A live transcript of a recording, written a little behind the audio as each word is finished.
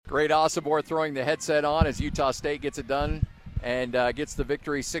Great Osobor throwing the headset on as Utah State gets it done and gets the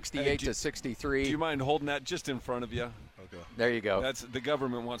victory 68-63. Do you mind holding that just in front of you? Okay. There you go. The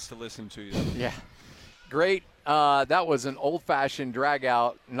government wants to listen to you. Yeah. Great. That was an old-fashioned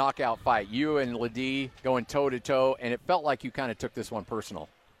drag-out, knockout fight. You and Ladie going toe-to-toe, and it felt like you kind of took this one personal.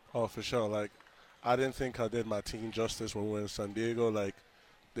 Oh, for sure. Like, I didn't think I did my team justice when we were in San Diego. Like,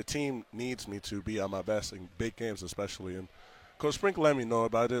 the team needs me to be at my best in big games especially. And Coach Sprinkle let me know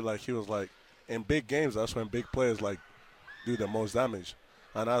about it. Like, he was like, in big games, that's when big players, like, do the most damage.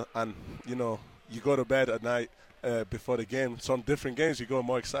 And you know, you go to bed at night before the game. Some different games, you go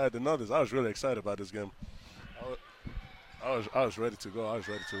more excited than others. I was really excited about this game. I was ready to go. I was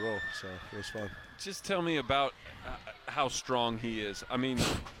ready to roll, so it was fun. Just tell me about how strong he is. I mean,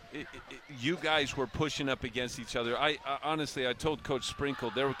 you guys were pushing up against each other. I honestly, I told Coach Sprinkle,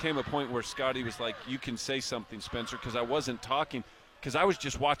 there came a point where Scotty was like, you can say something, Spencer, because I wasn't talking, because I was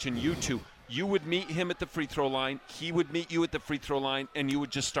just watching you two. You would meet him at the free throw line, he would meet you at the free throw line, and you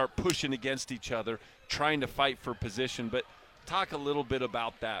would just start pushing against each other, trying to fight for position. But talk a little bit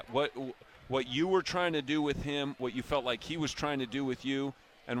about that. What you were trying to do with him, what you felt like he was trying to do with you,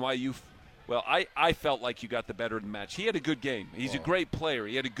 and why you well, I felt like you got the better of the match. He had a good game. He's a great player.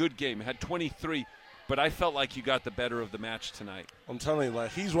 He had a good game. He had 23, but I felt like you got the better of the match tonight. I'm telling you,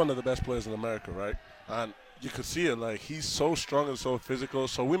 like, he's one of the best players in America, right? And you could see it, like, he's so strong and so physical.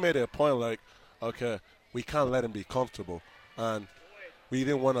 So we made it a point, like, okay, we can't let him be comfortable. And we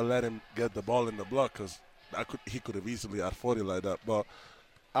didn't want to let him get the ball in the block because he could have easily had 40 like that. But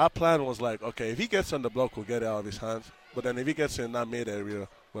our plan was like, okay, if he gets on the block, we'll get it out of his hands. But then if he gets in that mid area,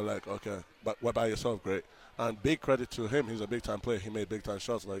 we're like, okay, but what by yourself, great. And big credit to him. He's a big-time player. He made big-time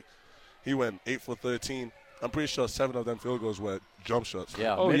shots. Like, he went 8 for 13. I'm pretty sure 7 of them field goals were jump shots.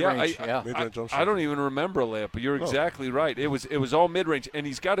 Yeah, mid-range. Mid-range jump shots. I don't even remember a layup, but you're exactly right. It was all mid-range, and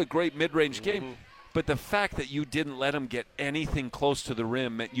he's got a great mid-range game. But the fact that you didn't let him get anything close to the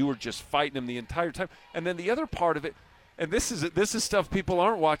rim meant you were just fighting him the entire time. And then the other part of it, and this is stuff people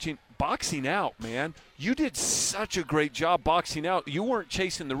aren't watching, boxing out, man. You did such a great job boxing out. You weren't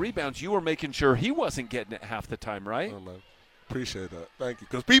chasing the rebounds. You were making sure he wasn't getting it half the time, right? Oh, man. Appreciate that. Thank you.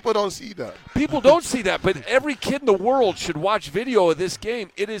 Because people don't see that. People don't see that, but every kid in the world should watch video of this game.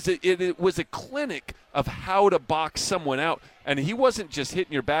 It was a clinic of how to box someone out. And he wasn't just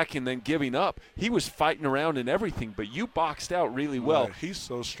hitting your back and then giving up. He was fighting around and everything, but you boxed out really well. Like, he's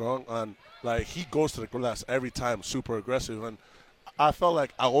so strong, and like he goes to the glass every time, super aggressive. And I felt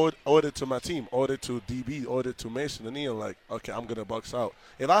like I owed it to my team, owed it to DB, owed it to Mason and Ian. Like, okay, I'm gonna box out.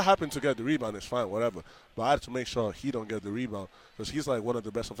 If I happen to get the rebound, it's fine, whatever. But I had to make sure he don't get the rebound because he's like one of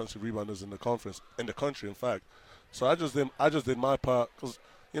the best offensive rebounders in the country, in fact. So I just did my part because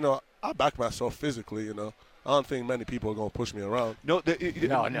I back myself physically, I don't think many people are going to push me around. No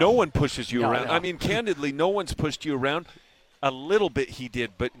one pushes you around. No. I mean, candidly, no one's pushed you around. A little bit he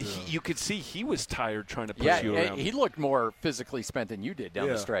did, but you could see he was tired trying to push you around. He looked more physically spent than you did down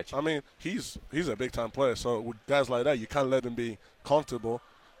the stretch. I mean, he's a big-time player, so with guys like that, you can't let him be comfortable.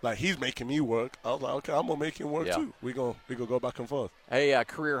 Like, he's making me work. I was like, okay, I'm going to make him work too. We gonna go back and forth. Hey,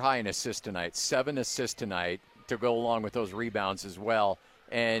 career high in assists tonight. 7 assists tonight to go along with those rebounds as well.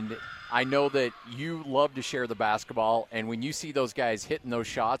 And I know that you love to share the basketball, and when you see those guys hitting those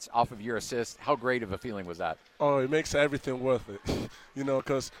shots off of your assist, how great of a feeling was that? Oh, it makes everything worth it.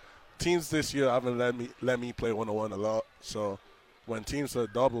 Because teams this year haven't let me play one-on-one a lot. So when teams are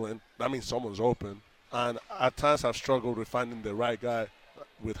doubling, that means someone's open. And at times I've struggled with finding the right guy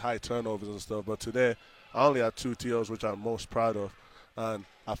with high turnovers and stuff. But today I only had 2 TOs, which I'm most proud of. And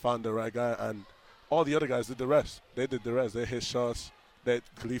I found the right guy, and all the other guys did the rest. They did the rest. They hit shots. That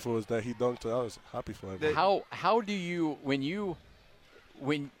Khalifa was there, he dunked. I was happy for him. How do you when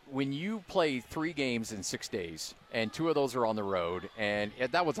you play 3 games in 6 days and 2 of those are on the road, and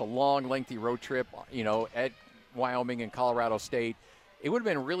that was a long, lengthy road trip, at Wyoming and Colorado State. It would have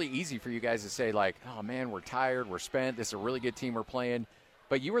been really easy for you guys to say, like, oh man, we're tired, we're spent. This is a really good team we're playing.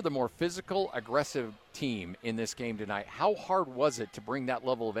 But you were the more physical, aggressive team in this game tonight. How hard was it to bring that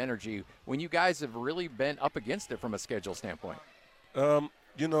level of energy when you guys have really been up against it from a schedule standpoint?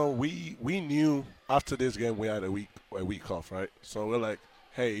 We knew after this game we had a week off, right? So we're like,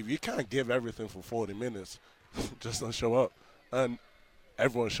 hey, if you can't give everything for 40 minutes, just don't show up. And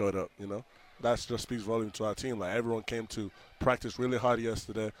everyone showed up, That just speaks volume to our team. Like, everyone came to practice really hard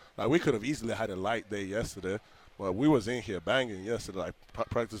yesterday. Like, we could have easily had a light day yesterday, but we was in here banging yesterday, like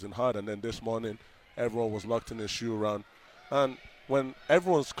practicing hard. And then this morning, everyone was locked in their shoe around. And when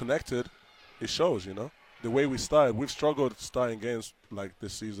everyone's connected, it shows, The way we started, we've struggled starting games like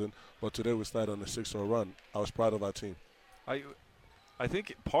this season, but today we started on a 6-0 run. I was proud of our team. I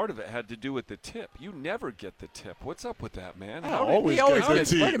think part of it had to do with the tip. You never get the tip. What's up with that, man? I always he always get the gets.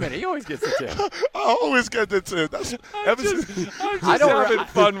 tip. Wait a minute, he always gets the tip. I always get the tip. That's I'm just having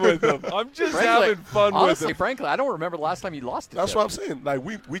fun with them. I'm just Frankly, having fun honestly, with them. frankly, I don't remember the last time you lost it. That's what I'm saying. Like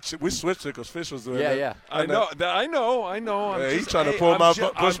we switched it because Fish was doing it. Yeah. I know. He's trying to push my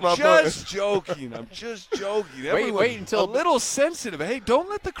I'm button. just joking. I'm just joking. Wait until a little sensitive. Hey, don't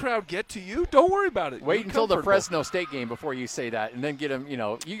let the crowd get to you. Don't worry about it. Wait Be until the comfortable. Fresno State game before you say that, and then get him.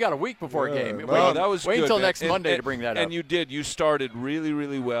 You got a week before a game. no, that was wait good, until man. next Monday to bring that up. And you did. You started really,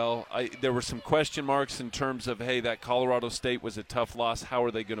 really well. There were some question marks in terms of, hey, that Colorado State was a tough loss. How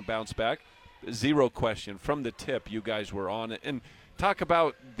are they going to bounce back? Zero question. From the tip, you guys were on it. And talk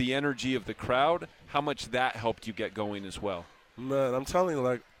about the energy of the crowd, how much that helped you get going as well. Man, I'm telling you,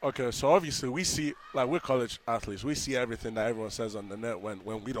 like, okay, so obviously we see, like, we're college athletes. We see everything that everyone says on the net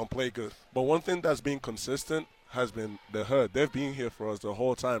when we don't play good. But one thing that's been consistent has been the herd. They've been here for us the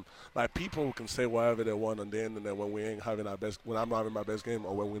whole time. Like, people can say whatever they want on the internet when we ain't having our best, when I'm not having my best game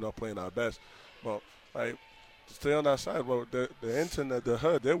or when we're not playing our best. But, like, stay on that side. Well, the internet, the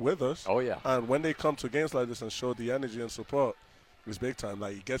herd, they're with us. Oh, yeah. And when they come to games like this and show the energy and support, it's big time.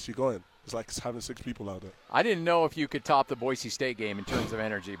 Like, it gets you going. It's like having 6 people out there. I didn't know if you could top the Boise State game in terms of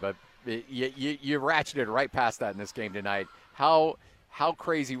energy, but you ratcheted right past that in this game tonight. How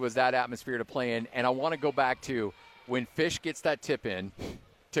crazy was that atmosphere to play in? And I want to go back to when Fish gets that tip in,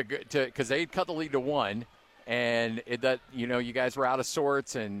 because they cut the lead to 1, and you guys were out of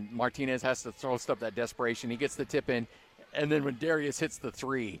sorts, and Martinez has to throw stuff that desperation. He gets the tip in, and then when Darius hits the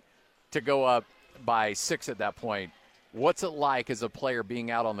 3 to go up by 6 at that point. What's it like as a player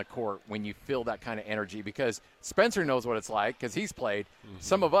being out on the court when you feel that kind of energy? Because Spencer knows what it's like because he's played. Mm-hmm.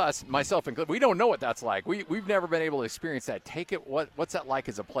 Some of us, myself included, we don't know what that's like. We've never been able to experience that. What's that like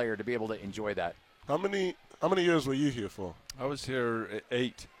as a player to be able to enjoy that? How many years were you here for? I was here at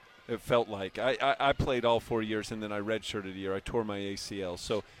 8. It felt like I played all 4 years, and then I redshirted a year. I tore my ACL,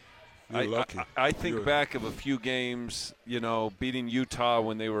 so I think back of a few games. Beating Utah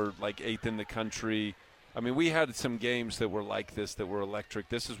when they were like 8th in the country. I mean, we had some games that were like this, that were electric.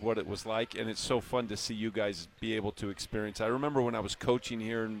 This is what it was like, and it's so fun to see you guys be able to experience. I remember when I was coaching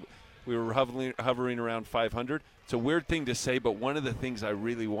here, and we were hovering around 500. It's a weird thing to say, but one of the things I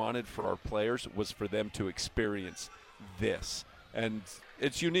really wanted for our players was for them to experience this. And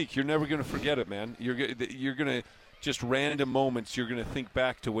it's unique. You're never going to forget it, man. You're going to just random moments. You're going to think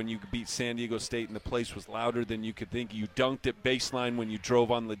back to when you beat San Diego State and the place was louder than you could think. You dunked at baseline when you drove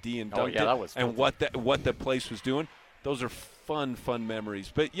on Ledee and dunked that was fun. And what the place was doing. Those are fun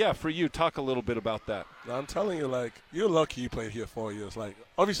memories. But, yeah, for you, talk a little bit about that. I'm telling you, like, you're lucky you played here 4 years. Like,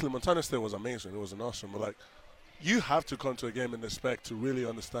 obviously, Montana State was amazing. It was an awesome. But, like, you have to come to a game in this spec to really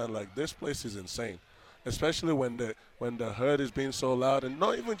understand, like, this place is insane. Especially when the herd is being so loud. And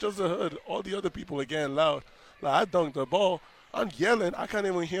not even just the herd. All the other people are getting loud. Like, I dunked the ball. I'm yelling. I can't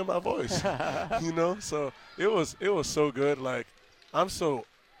even hear my voice. So it was so good. Like, I'm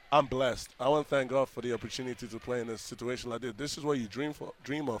blessed. I want to thank God for the opportunity to play in a situation like this. This is what you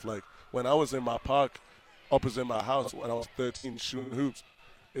dream of. Like, when I was in my park opposite my house when I was 13 shooting hoops,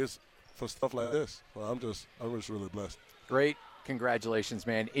 it's for stuff like this. Well, I'm just really blessed. Great. Congratulations,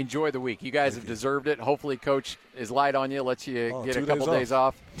 man. Enjoy the week. You guys have deserved it. Hopefully, Coach is light on you, lets you get a couple days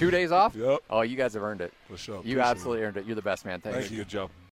off. 2 days off? Yep. Oh, you guys have earned it. For sure. You absolutely earned it. You're the best, man. Thank you. Good job.